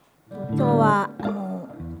今日は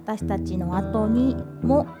私たちの後に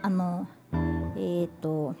も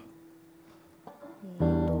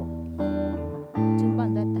順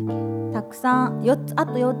番どうやったっけ、たくさん4つ、あ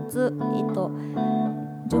と4つ、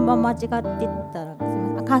順番間違ってたらす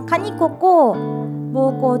みません。カニココ、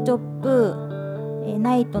暴行チョップ、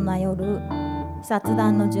ナイトな夜、雑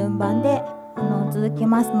談の順番で続き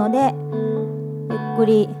ますので、ゆっく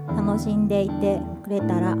り楽しんでいてくれ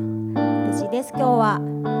たら嬉しいです。今日は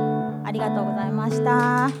ありがとうございまし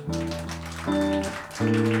た。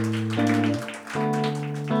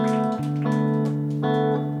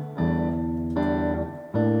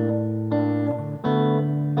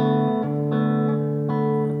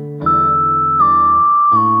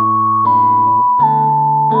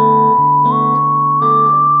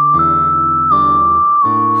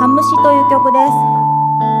ハムシという曲です。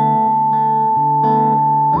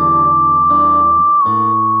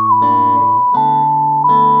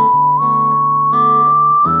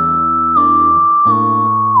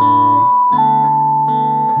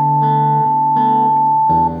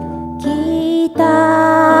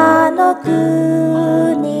北の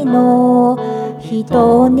国の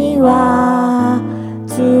人には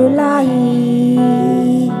つらい、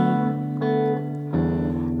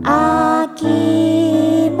飽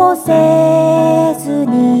きもせず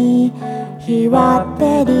に日は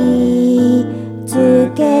照りつ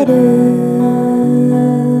ける、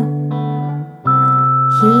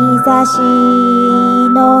日差し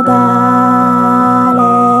逃れ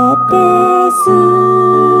て進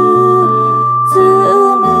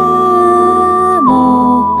むも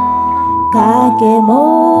影も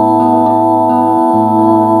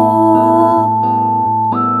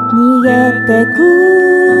逃げてく、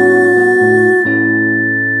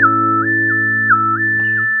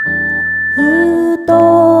ふと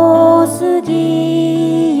過ぎ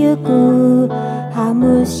ゆくハ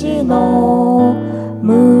ムシの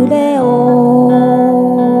群れを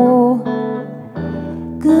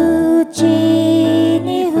口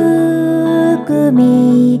に含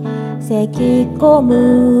み咳込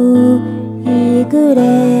む日暮れ、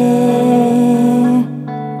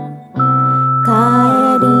カ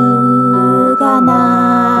エルが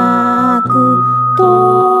鳴くと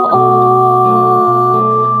大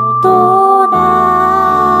人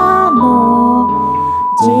の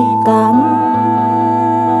時間、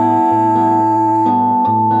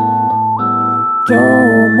今日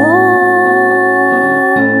も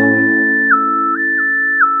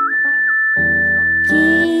北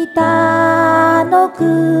の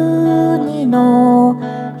国の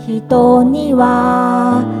人に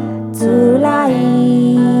はつらい、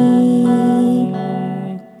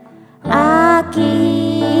飽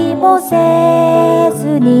きもせ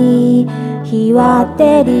ずに日は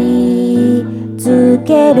照りつ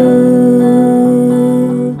ける、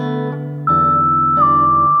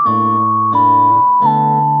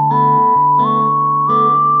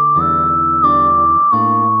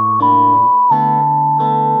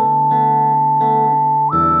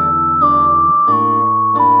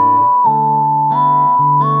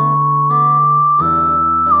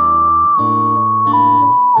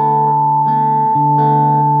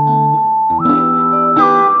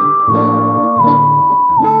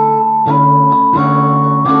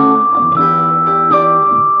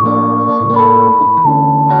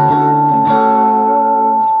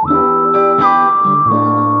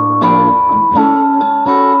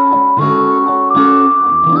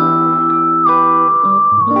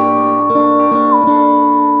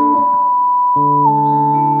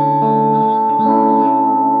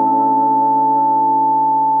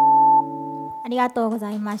ありがとうござ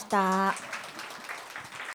いました。